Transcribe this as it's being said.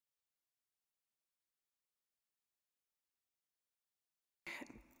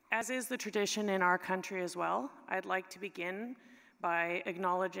As is the tradition in our country as well, I'd like to begin by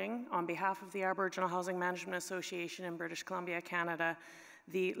acknowledging, on behalf of the Aboriginal Housing Management Association in British Columbia, Canada,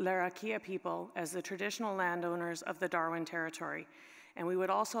 the Larrakia people as the traditional landowners of the Darwin territory. And we would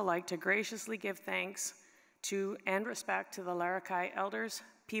also like to graciously give thanks to and respect to the Larrakai elders,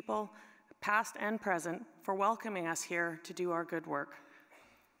 people, past and present, for welcoming us here to do our good work.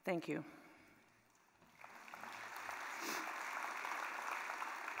 Thank you.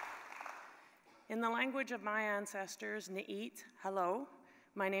 In the language of my ancestors, N'it, hello.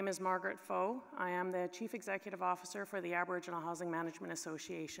 My name is Margaret Pfoh. I am the Chief Executive Officer for the Aboriginal Housing Management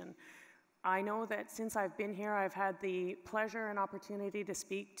Association. I know that since I've been here, I've had the pleasure and opportunity to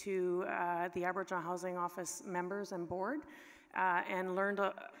speak to the Aboriginal Housing Office members and board and learned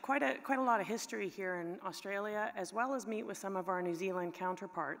quite a lot of history here in Australia, as well as meet with some of our New Zealand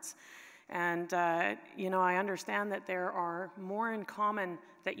counterparts. And you know, I understand that there are more in common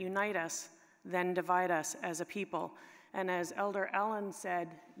that unite us than divide us as a people. And as Elder Ellen said,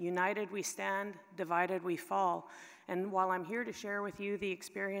 united we stand, divided we fall. And while I'm here to share with you the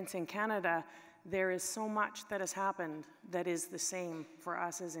experience in Canada, there is so much that has happened that is the same for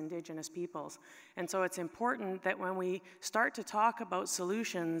us as Indigenous peoples. And so it's important that when we start to talk about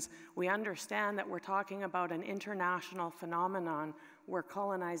solutions, we understand that we're talking about an international phenomenon where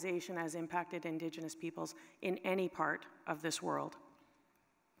colonization has impacted Indigenous peoples in any part of this world.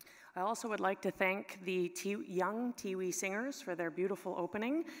 I also would like to thank the young Tiwi singers for their beautiful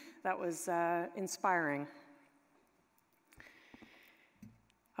opening. That was inspiring.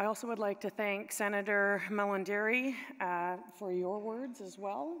 I also would like to thank Senator Melanderi for your words as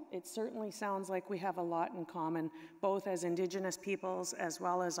well. It certainly sounds like we have a lot in common, both as Indigenous peoples as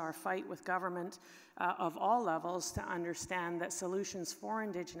well as our fight with government of all levels to understand that solutions for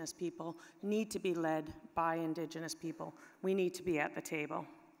Indigenous people need to be led by Indigenous people. We need to be at the table.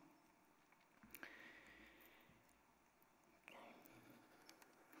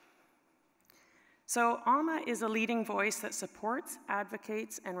 So AMA is a leading voice that supports,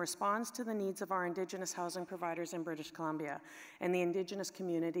 advocates, and responds to the needs of our Indigenous housing providers in British Columbia and the Indigenous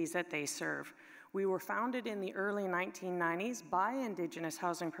communities that they serve. We were founded in the early 1990s by Indigenous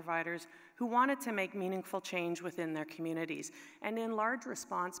housing providers who wanted to make meaningful change within their communities, and in large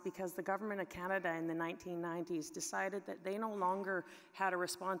response because the Government of Canada in the 1990s decided that they no longer had a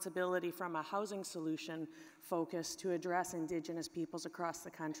responsibility from a housing solution focus to address Indigenous peoples across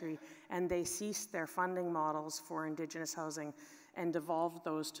the country, and they ceased their funding models for Indigenous housing and devolved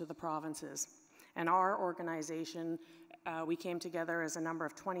those to the provinces. And our organization, we came together as a number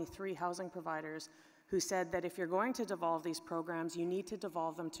of 23 housing providers who said that if you're going to devolve these programs, you need to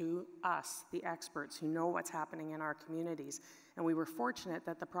devolve them to us, the experts who know what's happening in our communities. And we were fortunate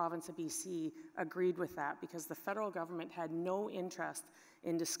that the province of BC agreed with that because the federal government had no interest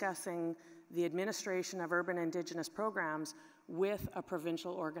in discussing the administration of urban Indigenous programs with a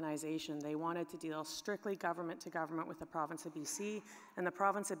provincial organization. They wanted to deal strictly government to government with the province of BC, and the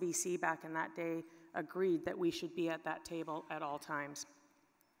province of BC back in that day agreed that we should be at that table at all times.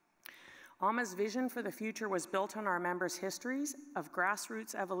 AMA's vision for the future was built on our members' histories of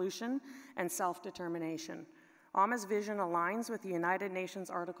grassroots evolution and self-determination. AMA's vision aligns with the United Nations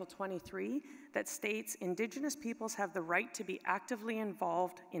Article 23 that states Indigenous peoples have the right to be actively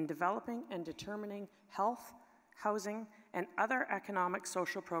involved in developing and determining health, housing, and other economic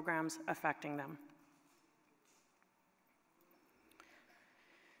social programs affecting them.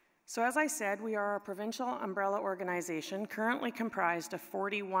 So as I said, we are a provincial umbrella organization currently comprised of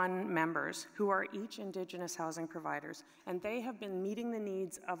 41 members who are each Indigenous housing providers, and they have been meeting the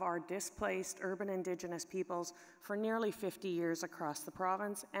needs of our displaced urban Indigenous peoples for nearly 50 years across the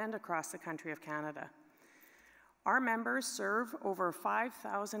province and across the country of Canada. Our members serve over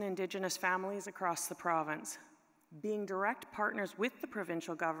 5,000 Indigenous families across the province. Being direct partners with the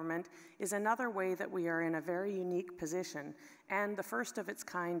provincial government is another way that we are in a very unique position, and the first of its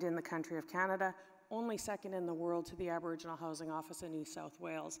kind in the country of Canada, only second in the world to the Aboriginal Housing Office in New South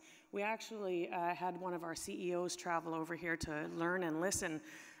Wales. We actually had one of our CEOs travel over here to learn and listen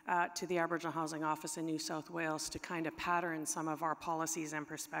to the Aboriginal Housing Office in New South Wales to kind of pattern some of our policies and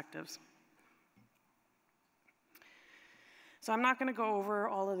perspectives. So I'm not going to go over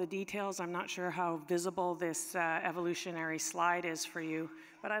all of the details. I'm not sure how visible this evolutionary slide is for you,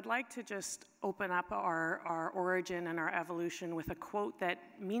 but I'd like to just open up our origin and our evolution with a quote that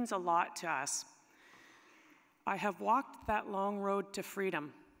means a lot to us. I have walked that long road to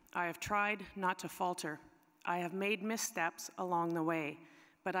freedom. I have tried not to falter. I have made missteps along the way,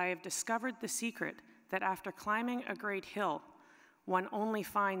 but I have discovered the secret that after climbing a great hill, one only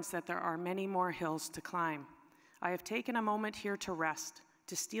finds that there are many more hills to climb. I have taken a moment here to rest,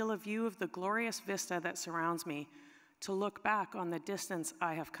 to steal a view of the glorious vista that surrounds me, to look back on the distance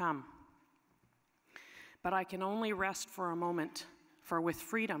I have come. But I can only rest for a moment, for with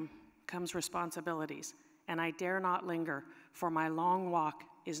freedom comes responsibilities, and I dare not linger, for my long walk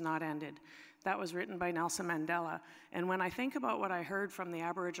is not ended. That was written by Nelson Mandela. And when I think about what I heard from the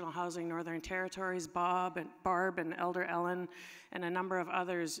Aboriginal Housing Northern Territories, Barb and Elder Ellen, and a number of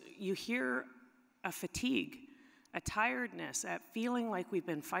others, you hear a fatigue, a tiredness at feeling like we've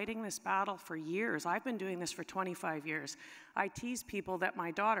been fighting this battle for years. I've been doing this for 25 years. I tease people that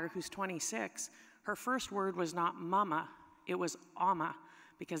my daughter, who's 26, her first word was not mama, it was ama,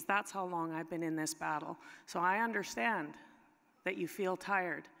 because that's how long I've been in this battle. So I understand that you feel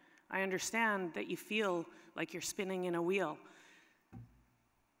tired. I understand that you feel like you're spinning in a wheel.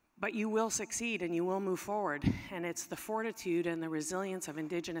 But you will succeed and you will move forward. And it's the fortitude and the resilience of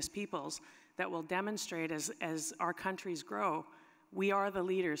Indigenous peoples that will demonstrate as our countries grow, we are the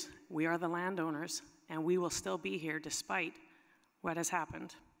leaders, we are the landowners, and we will still be here despite what has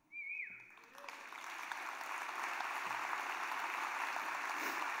happened.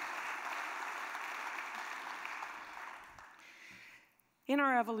 In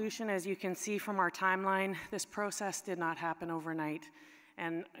our evolution, as you can see from our timeline, this process did not happen overnight.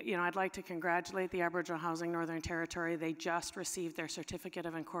 And I'd like to congratulate the Aboriginal Housing Northern Territory. They just received their Certificate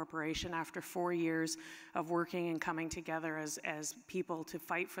of Incorporation after 4 years of working and coming together as people to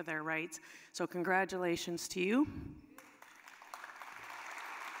fight for their rights. So congratulations to you.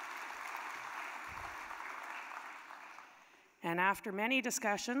 And after many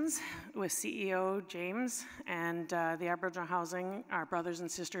discussions with CEO James and the Aboriginal Housing, our brothers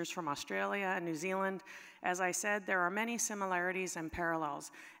and sisters from Australia and New Zealand, as I said, there are many similarities and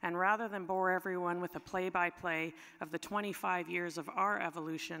parallels. And rather than bore everyone with a play-by-play of the 25 years of our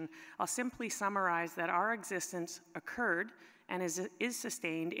evolution, I'll simply summarize that our existence occurred and is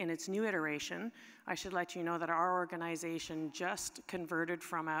sustained in its new iteration. I should let you know that our organization just converted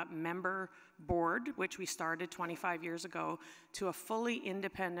from a member board, which we started 25 years ago, to a fully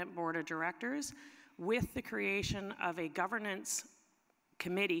independent board of directors with the creation of a governance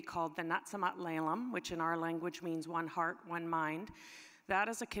committee called the Natsamat Laylam, which in our language means one heart, one mind. That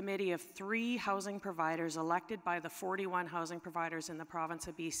is a committee of 3 housing providers elected by the 41 housing providers in the province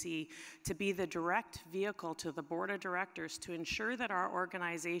of BC to be the direct vehicle to the board of directors to ensure that our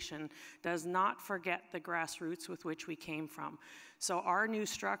organization does not forget the grassroots with which we came from. So our new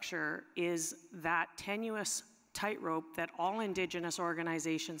structure is that tenuous tightrope that all Indigenous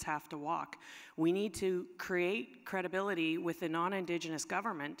organizations have to walk. We need to create credibility with the non-Indigenous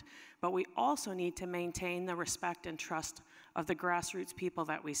government, but we also need to maintain the respect and trust of the grassroots people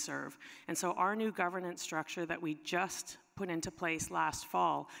that we serve. And so our new governance structure that we just put into place last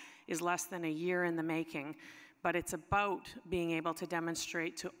fall is less than a year in the making, but it's about being able to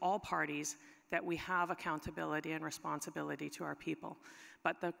demonstrate to all parties that we have accountability and responsibility to our people.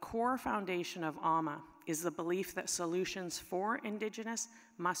 But the core foundation of AMA is the belief that solutions for Indigenous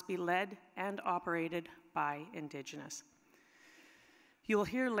must be led and operated by Indigenous. You will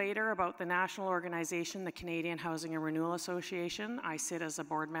hear later about the national organization, the Canadian Housing Renewal Association. I sit as a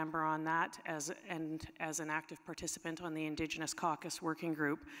board member on that and as an active participant on the Indigenous Caucus working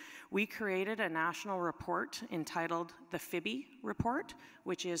group. We created a national report entitled the FIBI report,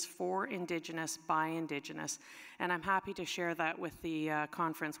 which is for Indigenous by Indigenous. And I'm happy to share that with the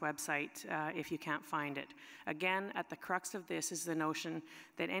conference website if you can't find it. Again, at the crux of this is the notion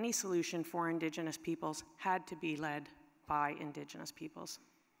that any solution for Indigenous peoples had to be led by Indigenous peoples.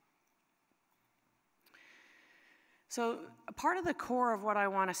 So a part of the core of what I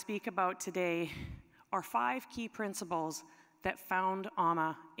want to speak about today are 5 key principles that found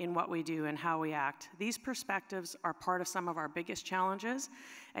AMA in what we do and how we act. These perspectives are part of some of our biggest challenges,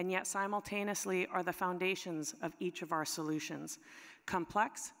 and yet simultaneously are the foundations of each of our solutions.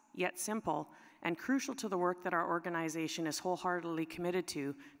 Complex, yet simple, and crucial to the work that our organization is wholeheartedly committed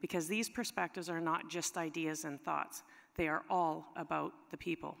to, because these perspectives are not just ideas and thoughts. They are all about the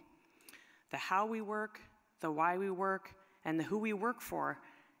people. The how we work, the why we work, and the who we work for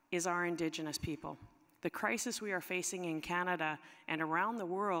is our Indigenous people. The crisis we are facing in Canada and around the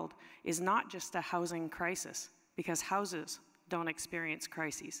world is not just a housing crisis, because houses don't experience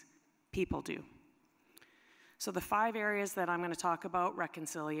crises. People do. So the 5 areas that I'm going to talk about: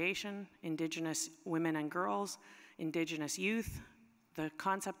 reconciliation, Indigenous women and girls, Indigenous youth, the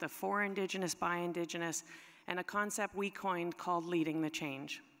concept of for Indigenous, by Indigenous, and a concept we coined called leading the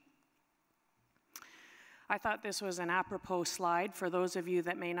change. I thought this was an apropos slide. For those of you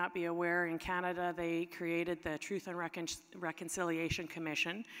that may not be aware, in Canada they created the Truth and Reconciliation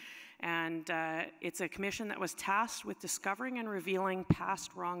Commission, And it's a commission that was tasked with discovering and revealing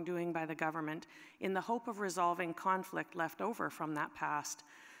past wrongdoing by the government in the hope of resolving conflict left over from that past.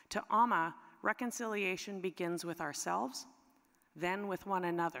 To AMA, reconciliation begins with ourselves, then with one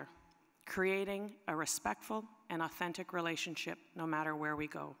another, creating a respectful and authentic relationship no matter where we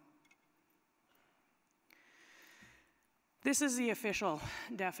go. This is the official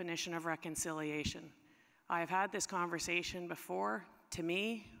definition of reconciliation. I've had this conversation before. To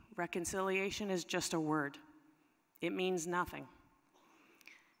me, reconciliation is just a word. It means nothing.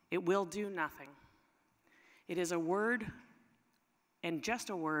 It will do nothing. It is a word, and just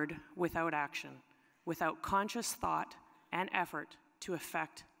a word, without action, without conscious thought and effort to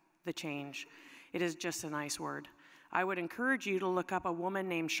effect the change. It is just a nice word. I would encourage you to look up a woman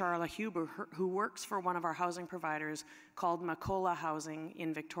named Charla Huber who works for one of our housing providers called Makola Housing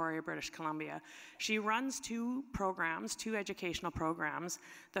in Victoria, British Columbia. She runs two educational programs.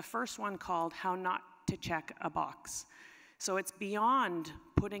 The first one called How Not to Check a Box. So it's beyond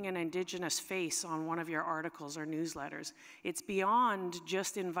putting an Indigenous face on one of your articles or newsletters. It's beyond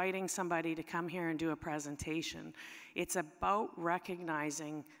just inviting somebody to come here and do a presentation. It's about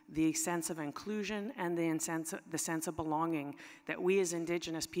recognizing the sense of inclusion and the sense of belonging that we as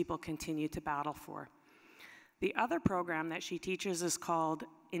Indigenous people continue to battle for. The other program that she teaches is called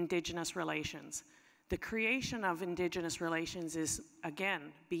Indigenous Relations. The creation of Indigenous relations is,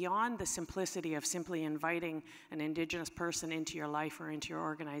 again, beyond the simplicity of simply inviting an Indigenous person into your life or into your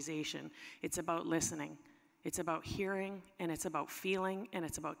organization. It's about listening. It's about hearing, and it's about feeling, and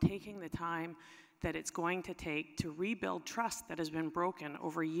it's about taking the time that it's going to take to rebuild trust that has been broken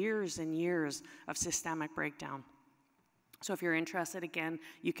over years and years of systemic breakdown. So if you're interested, again,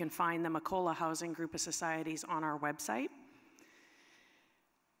 you can find the Makola Housing Group of Societies on our website.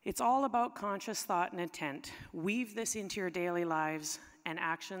 It's all about conscious thought and intent. Weave this into your daily lives and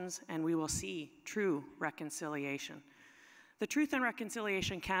actions, and we will see true reconciliation. The Truth and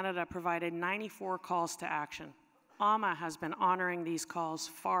Reconciliation Canada provided 94 calls to action. AMA has been honoring these calls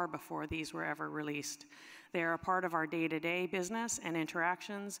far before these were ever released. They are a part of our day-to-day business and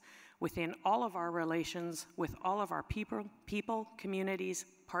interactions within all of our relations with all of our people, communities,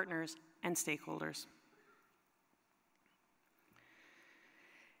 partners, and stakeholders.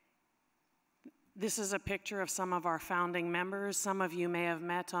 This is a picture of some of our founding members. Some of you may have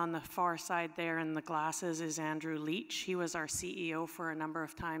met on the far side there in the glasses is Andrew Leach. He was our CEO for a number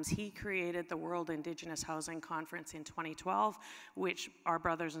of times. He created the World Indigenous Housing Conference in 2012, which our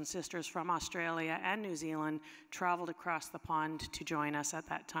brothers and sisters from Australia and New Zealand traveled across the pond to join us at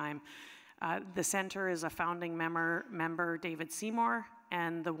that time. The center is a founding member, David Seymour,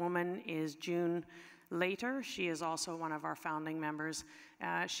 and the woman is June Later. She is also one of our founding members.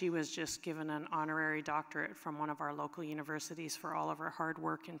 She was just given an honorary doctorate from one of our local universities for all of her hard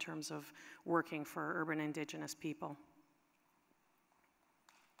work in terms of working for urban Indigenous people.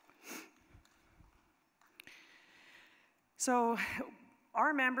 So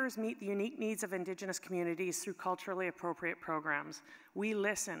our members meet the unique needs of Indigenous communities through culturally appropriate programs. We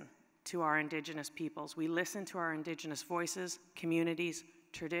listen to our Indigenous peoples. We listen to our Indigenous voices, communities,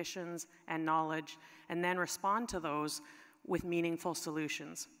 traditions, and knowledge, and then respond to those with meaningful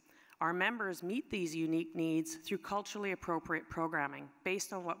solutions. Our members meet these unique needs through culturally appropriate programming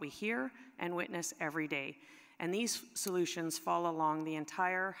based on what we hear and witness every day. And these solutions fall along the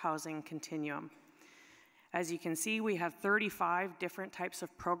entire housing continuum. As you can see, we have 35 different types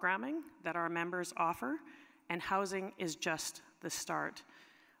of programming that our members offer, and housing is just the start.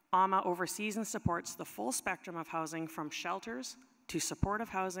 AMA oversees and supports the full spectrum of housing, from shelters to supportive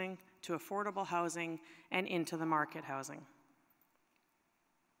housing, to affordable housing, and into the market housing.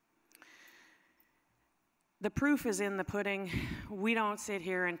 The proof is in the pudding. We don't sit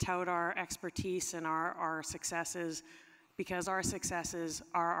here and tout our expertise and our successes, because our successes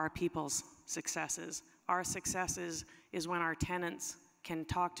are our people's successes. Our successes is when our tenants can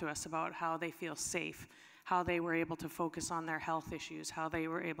talk to us about how they feel safe, how they were able to focus on their health issues, how they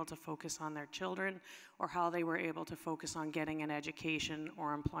were able to focus on their children, or how they were able to focus on getting an education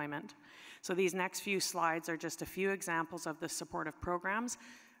or employment. So these next few slides are just a few examples of the supportive programs.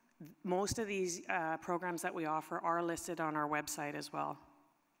 Most of these programs that we offer are listed on our website as well.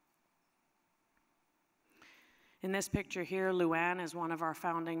 In this picture here, Luann is one of our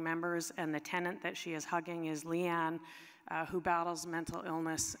founding members, and the tenant that she is hugging is Leanne, who battles mental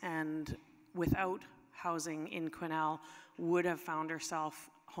illness, and without housing in Quesnel would have found herself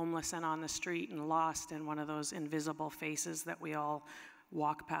homeless and on the street and lost in one of those invisible faces that we all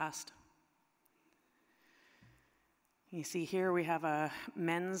walk past. You see here we have a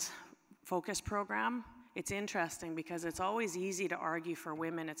men's focus program, it's interesting because it's always easy to argue for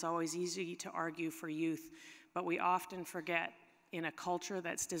women, it's always easy to argue for youth, but we often forget in a culture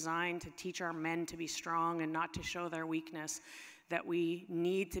that's designed to teach our men to be strong and not to show their weakness, that we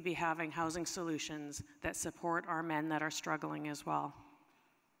need to be having housing solutions that support our men that are struggling as well.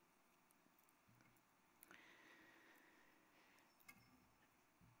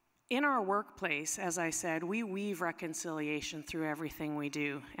 In our workplace, as I said, we weave reconciliation through everything we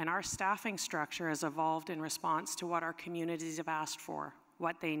do, and our staffing structure has evolved in response to what our communities have asked for,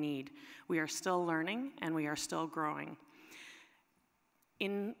 what they need. We are still learning and we are still growing.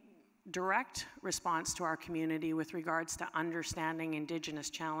 In direct response to our community with regards to understanding Indigenous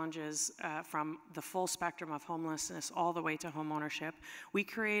challenges from the full spectrum of homelessness all the way to homeownership, we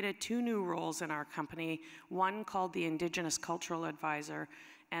created 2 new roles in our company, one called the Indigenous Cultural Advisor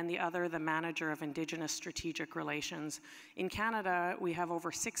and the other the Manager of Indigenous Strategic Relations. In Canada, we have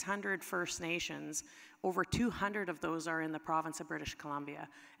over 600 First Nations. Over 200 of those are in the province of British Columbia,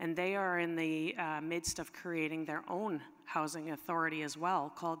 and they are in the midst of creating their own housing authority as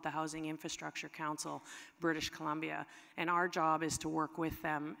well, called the Housing Infrastructure Council, British Columbia. And our job is to work with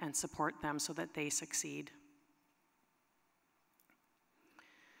them and support them so that they succeed.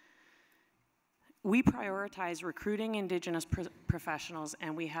 We prioritize recruiting Indigenous professionals,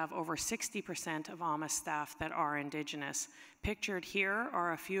 and we have over 60% of AMA staff that are Indigenous. Pictured here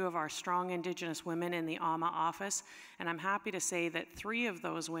are a few of our strong Indigenous women in the AMA office, and I'm happy to say that 3 of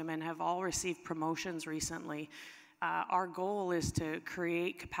those women have all received promotions recently. Our goal is to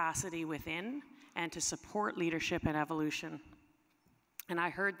create capacity within and to support leadership and evolution. And I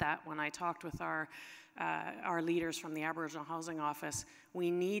heard that when I talked with our leaders from the Aboriginal Housing Office. We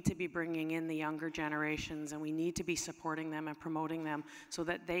need to be bringing in the younger generations, and we need to be supporting them and promoting them so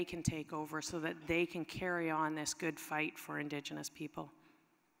that they can take over, so that they can carry on this good fight for Indigenous people.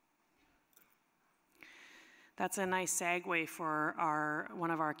 That's a nice segue for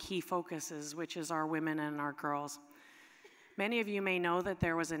one of our key focuses, which is our women and our girls. Many of you may know that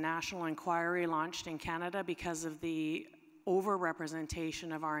there was a national inquiry launched in Canada because of the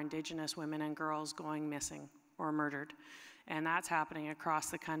overrepresentation of our Indigenous women and girls going missing or murdered. And that's happening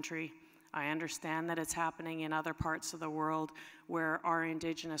across the country. I understand that it's happening in other parts of the world where our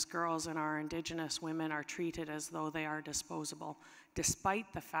Indigenous girls and our Indigenous women are treated as though they are disposable. Despite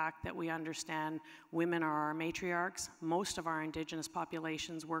the fact that we understand women are our matriarchs, most of our Indigenous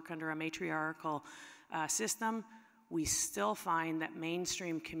populations work under a matriarchal system, we still find that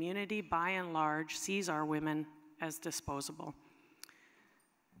mainstream community, by and large, sees our women as disposable.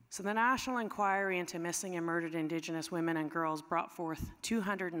 So the National Inquiry into Missing and Murdered Indigenous Women and Girls brought forth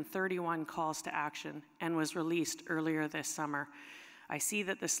 231 calls to action and was released earlier this summer. I see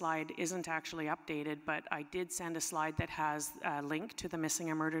that the slide isn't actually updated, but I did send a slide that has a link to the Missing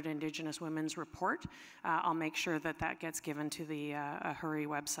and Murdered Indigenous Women's report. I'll make sure that that gets given to the Hurry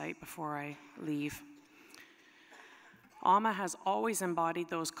website before I leave. AMA has always embodied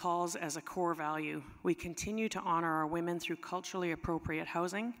those calls as a core value. We continue to honor our women through culturally appropriate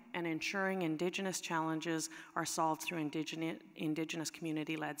housing and ensuring Indigenous challenges are solved through Indigenous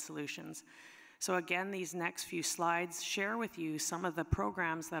community-led solutions. So again, these next few slides share with you some of the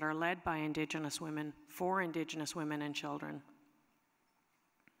programs that are led by Indigenous women for Indigenous women and children.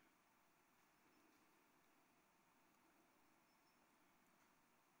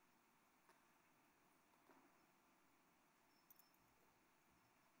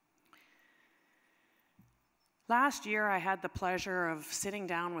 Last year, I had the pleasure of sitting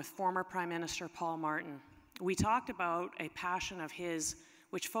down with former Prime Minister Paul Martin. We talked about a passion of his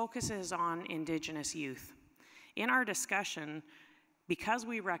which focuses on Indigenous youth. In our discussion, because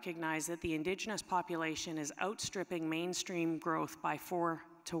we recognize that the Indigenous population is outstripping mainstream growth by 4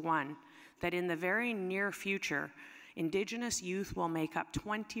 to 1, that in the very near future, Indigenous youth will make up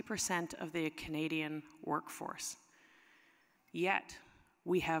 20% of the Canadian workforce. Yet,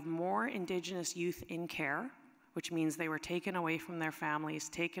 we have more Indigenous youth in care, which means they were taken away from their families,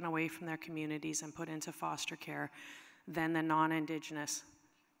 taken away from their communities, and put into foster care, than the non-Indigenous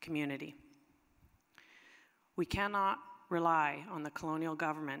community. We cannot rely on the colonial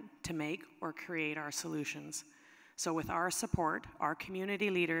government to make or create our solutions. So with our support, our community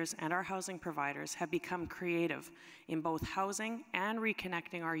leaders and our housing providers have become creative in both housing and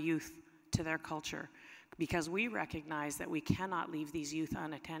reconnecting our youth to their culture, because we recognize that we cannot leave these youth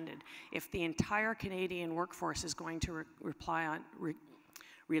unattended. If the entire Canadian workforce is going to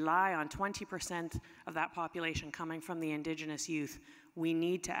rely on 20% of that population coming from the Indigenous youth, we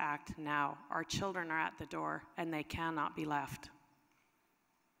need to act now. Our children are at the door and they cannot be left.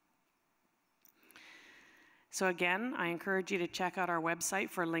 So again, I encourage you to check out our website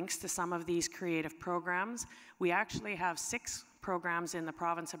for links to some of these creative programs. We actually have 6 programs in the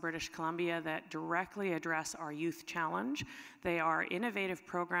province of British Columbia that directly address our youth challenge. They are innovative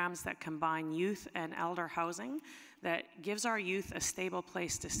programs that combine youth and elder housing that gives our youth a stable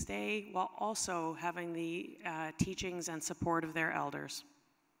place to stay while also having the teachings and support of their elders.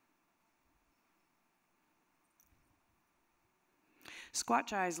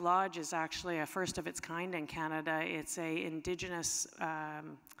 Squatchai's Lodge is actually a first of its kind in Canada. It's an Indigenous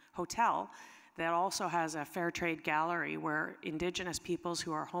hotel that also has a fair trade gallery where Indigenous peoples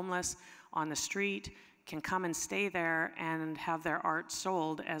who are homeless on the street can come and stay there and have their art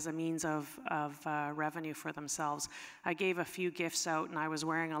sold as a means of revenue for themselves. I gave a few gifts out, and I was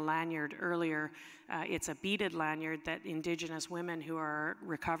wearing a lanyard earlier. It's a beaded lanyard that Indigenous women who are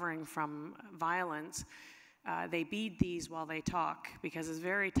recovering from violence, they bead these while they talk, because it's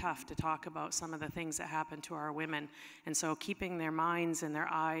very tough to talk about some of the things that happen to our women. And so keeping their minds and their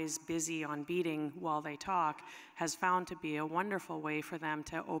eyes busy on beading while they talk has found to be a wonderful way for them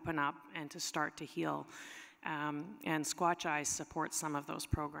to open up and to start to heal. And Squatchai supports some of those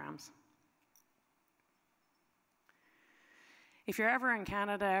programs. If you're ever in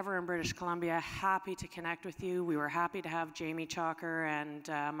Canada, ever in British Columbia, happy to connect with you. We were happy to have Jamie Chalker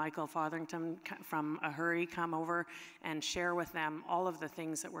and Michael Fotherington from Ahuri come over and share with them all of the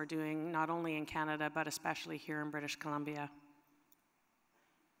things that we're doing, not only in Canada, but especially here in British Columbia.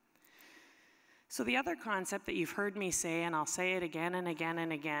 So the other concept that you've heard me say, and I'll say it again and again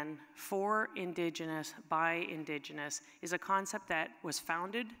and again, for Indigenous, by Indigenous, is a concept that was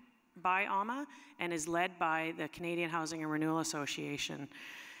founded by AMA and is led by the Canadian Housing Renewal Association.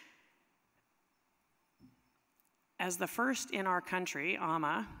 As the first in our country,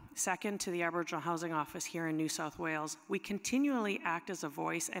 AMA, second to the Aboriginal Housing Office here in New South Wales, we continually act as a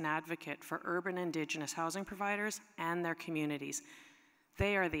voice and advocate for urban Indigenous housing providers and their communities.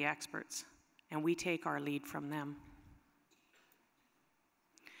 They are the experts, and we take our lead from them.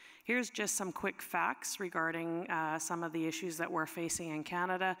 Here's just some quick facts regarding some of the issues that we're facing in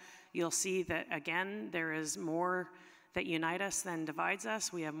Canada. You'll see that, again, there is more that unite us than divides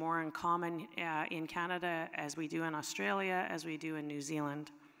us. We have more in common in Canada as we do in Australia, as we do in New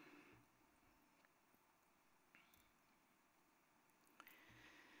Zealand.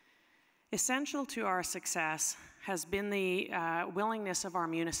 Essential to our success has been the willingness of our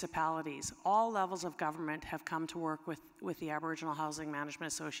municipalities. All levels of government have come to work with the Aboriginal Housing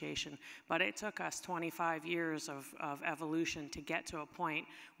Management Association, but it took us 25 years of evolution to get to a point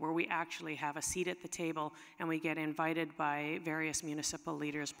where we actually have a seat at the table and we get invited by various municipal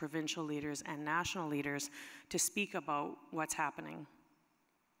leaders, provincial leaders, and national leaders to speak about what's happening.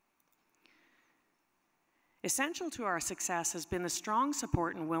 Essential to our success has been the strong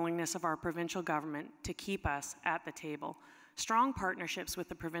support and willingness of our provincial government to keep us at the table. Strong partnerships with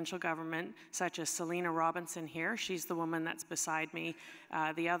the provincial government, such as Selena Robinson here, she's the woman that's beside me.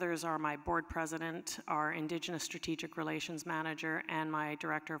 The others are my board president, our Indigenous Strategic Relations Manager, and my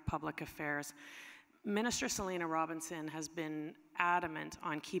Director of Public Affairs. Minister Selena Robinson has been adamant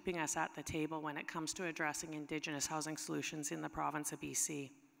on keeping us at the table when it comes to addressing Indigenous housing solutions in the province of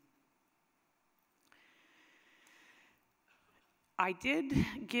BC. I did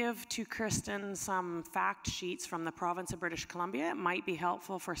give to Kristen some fact sheets from the province of British Columbia. It might be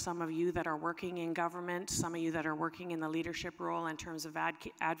helpful for some of you that are working in government, some of you that are working in the leadership role in terms of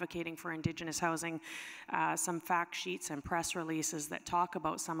advocating for Indigenous housing, some fact sheets and press releases that talk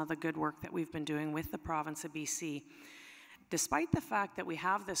about some of the good work that we've been doing with the province of BC. Despite the fact that we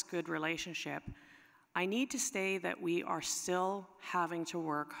have this good relationship, I need to say that we are still having to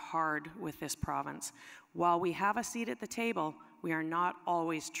work hard with this province. While we have a seat at the table, we are not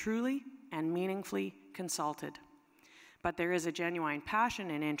always truly and meaningfully consulted. But there is a genuine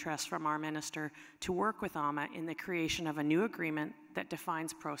passion and interest from our minister to work with AMA in the creation of a new agreement that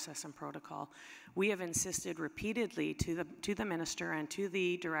defines process and protocol. We have insisted repeatedly to the minister and to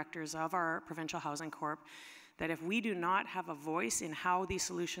the directors of our Provincial Housing Corp that if we do not have a voice in how these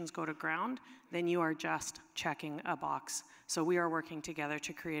solutions go to ground, then you are just checking a box. So we are working together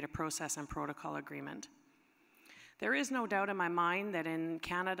to create a process and protocol agreement. There is no doubt in my mind that in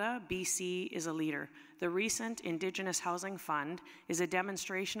Canada, BC is a leader. The recent Indigenous Housing Fund is a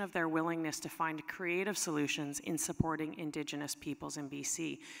demonstration of their willingness to find creative solutions in supporting Indigenous peoples in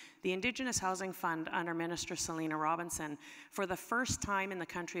BC. The Indigenous Housing Fund under Minister Selena Robinson, for the first time in the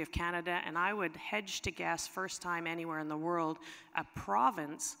country of Canada, and I would hedge to guess first time anywhere in the world, a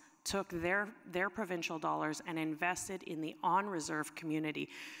province took their provincial dollars and invested in the on-reserve community.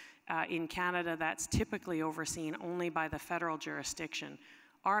 In Canada, that's typically overseen only by the federal jurisdiction.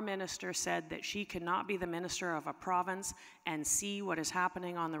 Our minister said that she could not be the minister of a province and see what is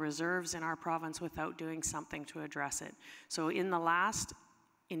happening on the reserves in our province without doing something to address it. So in the last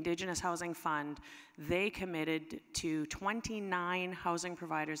Indigenous Housing Fund, they committed to 29 housing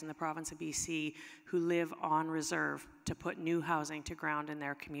providers in the province of BC who live on reserve to put new housing to ground in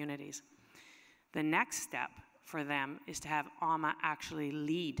their communities. The next step for them is to have AMA actually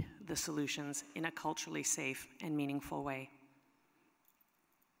lead the solutions in a culturally safe and meaningful way.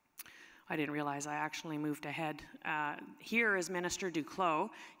 I didn't realize I actually moved ahead. Here is Minister Duclos.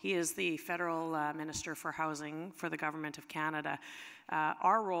 He is the Federal Minister for Housing for the Government of Canada.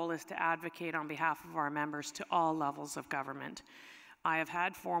 Our role is to advocate on behalf of our members to all levels of government. I have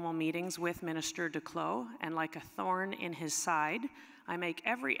had formal meetings with Minister Duclos, and like a thorn in his side, I make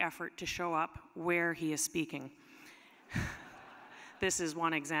every effort to show up where he is speaking. This is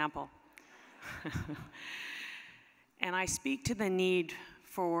one example. And I speak to the need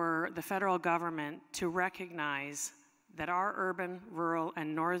for the federal government to recognize that our urban, rural,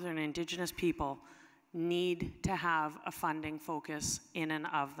 and northern Indigenous people need to have a funding focus in and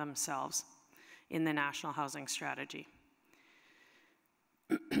of themselves in the National Housing Strategy.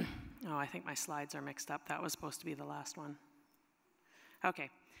 Oh, I think my slides are mixed up. That was supposed to be the last one. Okay,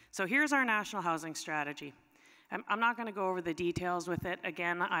 so here's our National Housing Strategy. I'm not going to go over the details with it.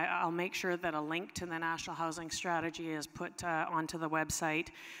 Again, I'll make sure that a link to the National Housing Strategy is put onto the website.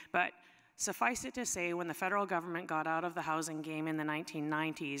 But suffice it to say, when the federal government got out of the housing game in the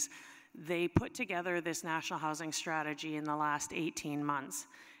 1990s, they put together this National Housing Strategy in the last 18 months.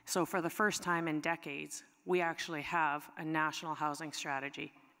 So for the first time in decades, we actually have a National Housing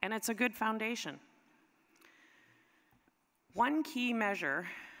Strategy, and it's a good foundation. One key measure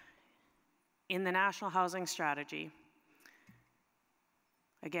in the National Housing Strategy,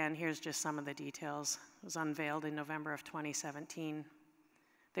 again, here's just some of the details. It was unveiled in November of 2017.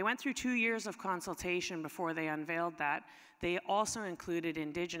 They went through 2 years of consultation before they unveiled that. They also included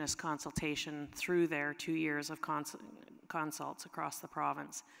Indigenous consultation through their 2 years of consults across the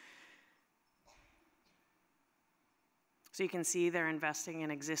province. So you can see they're investing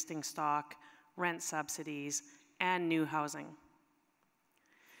in existing stock, rent subsidies, and new housing.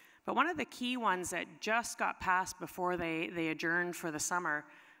 But one of the key ones that just got passed before they adjourned for the summer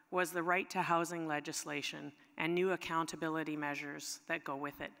was the right to housing legislation and new accountability measures that go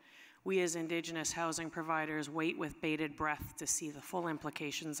with it. We as Indigenous housing providers wait with bated breath to see the full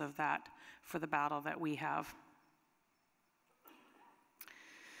implications of that for the battle that we have.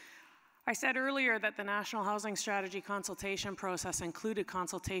 I said earlier that the National Housing Strategy consultation process included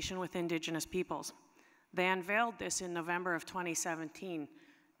consultation with Indigenous peoples. They unveiled this in November of 2017.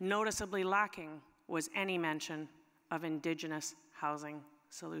 Noticeably lacking was any mention of Indigenous housing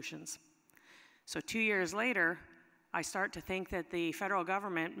solutions. So 2 years later, I start to think that the federal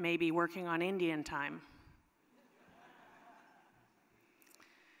government may be working on Indian time.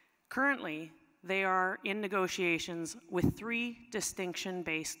 Currently, they are in negotiations with 3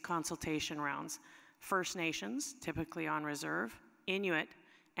 distinction-based consultation rounds: First Nations, typically on reserve, Inuit,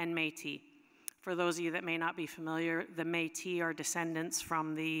 and Métis. For those of you that may not be familiar, the Métis are descendants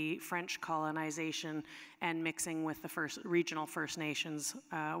from the French colonization and mixing with the regional First Nations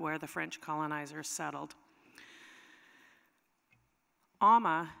where the French colonizers settled.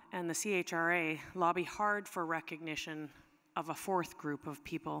 AMA and the CHRA lobby hard for recognition of a 4th group of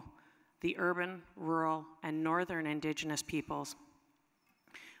people, the urban, rural, and northern Indigenous peoples.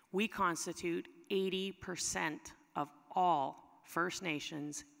 We constitute 80% of all First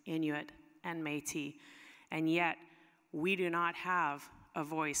Nations, Inuit, and Métis, and yet we do not have a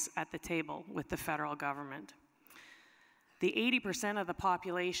voice at the table with the federal government. The 80% of the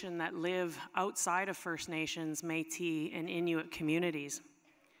population that live outside of First Nations, Métis, and Inuit communities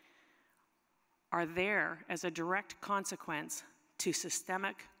are there as a direct consequence to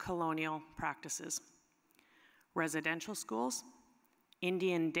systemic colonial practices. Residential schools,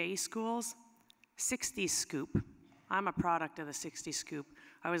 Indian day schools, 60s scoop. I'm a product of the 60s scoop.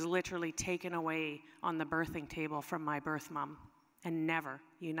 I was literally taken away on the birthing table from my birth mom and never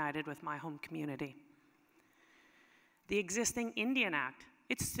united with my home community. The existing Indian Act,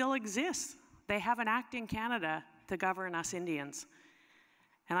 it still exists. They have an act in Canada to govern us Indians.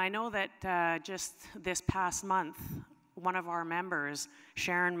 And I know that just this past month, one of our members,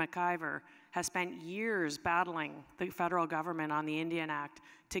 Sharon McIver, has spent years battling the federal government on the Indian Act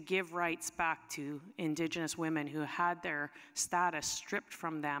to give rights back to Indigenous women who had their status stripped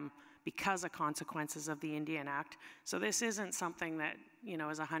from them because of consequences of the Indian Act. So this isn't something that, you know,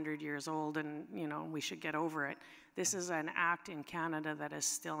 is 100 years old and, you know, we should get over it. This is an act in Canada that is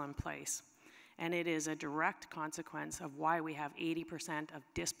still in place. And it is a direct consequence of why we have 80% of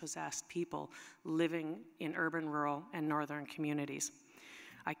dispossessed people living in urban, rural, and northern communities.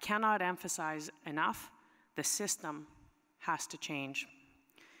 I cannot emphasize enough, the system has to change.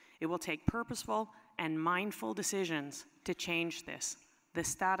 It will take purposeful and mindful decisions to change this. The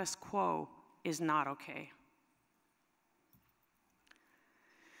status quo is not okay.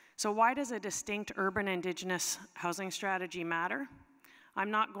 So why does a distinct urban Indigenous housing strategy matter? I'm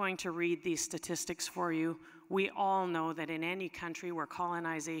not going to read these statistics for you. We all know that in any country where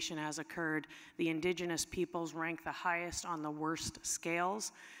colonization has occurred, the Indigenous peoples rank the highest on the worst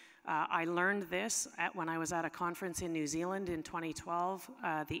scales. I learned this when I was at a conference in New Zealand in 2012,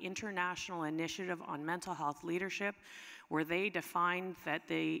 the International Initiative on Mental Health Leadership, where they defined that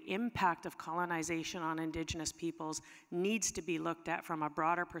the impact of colonization on Indigenous peoples needs to be looked at from a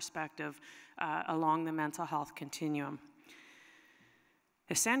broader perspective along the mental health continuum.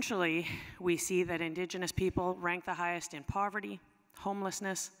 Essentially, we see that Indigenous people rank the highest in poverty,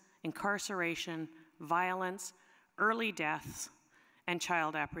 homelessness, incarceration, violence, early deaths, and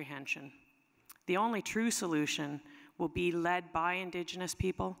child apprehension. The only true solution will be led by Indigenous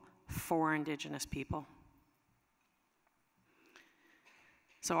people for Indigenous people.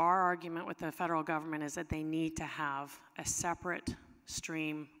 So our argument with the federal government is that they need to have a separate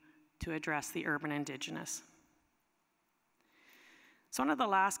stream to address the urban Indigenous. So one of the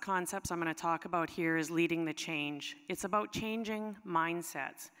last concepts I'm going to talk about here is leading the change. It's about changing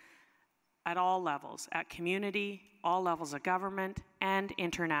mindsets at all levels, at community, all levels of government, and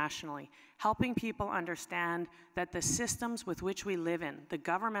internationally, helping people understand that the systems with which we live in, the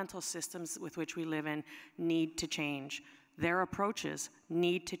governmental systems with which we live in, need to change. Their approaches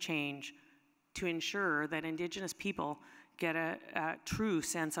need to change to ensure that Indigenous people get a true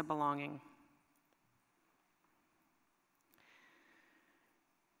sense of belonging.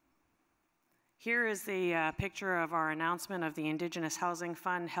 Here is the picture of our announcement of the Indigenous Housing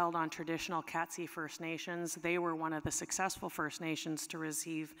Fund held on traditional Katzie First Nations. They were one of the successful First Nations to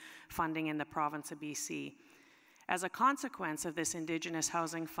receive funding in the province of BC. As a consequence of this Indigenous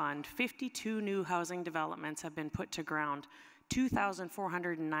Housing Fund, 52 new housing developments have been put to ground.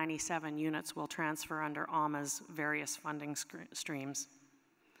 2,497 units will transfer under AMA's various funding streams.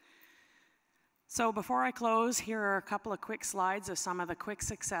 So before I close, here are a couple of quick slides of some of the quick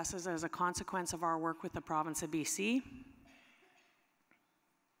successes as a consequence of our work with the province of BC.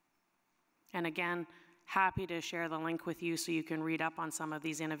 And again, happy to share the link with you so you can read up on some of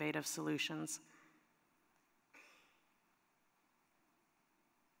these innovative solutions.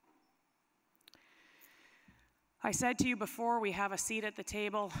 I said to you before, we have a seat at the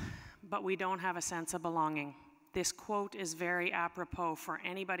table, but we don't have a sense of belonging. This quote is very apropos for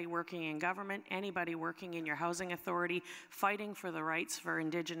anybody working in government, anybody working in your housing authority, fighting for the rights for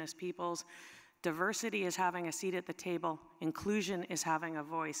Indigenous peoples. Diversity is having a seat at the table, inclusion is having a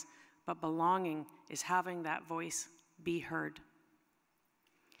voice, but belonging is having that voice be heard.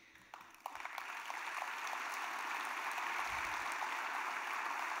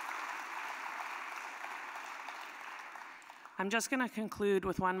 I'm just going to conclude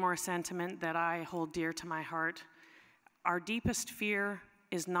with one more sentiment that I hold dear to my heart. Our deepest fear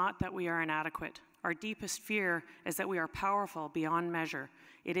is not that we are inadequate. Our deepest fear is that we are powerful beyond measure.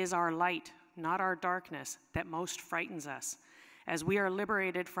 It is our light, not our darkness, that most frightens us. As we are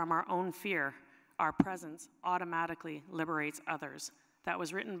liberated from our own fear, our presence automatically liberates others. That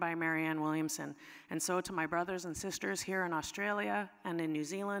was written by Marianne Williamson. And so to my brothers and sisters here in Australia and in New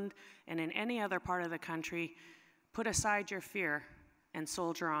Zealand and in any other part of the country, put aside your fear and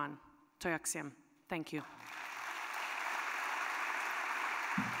soldier on. Toyaksim. Thank you.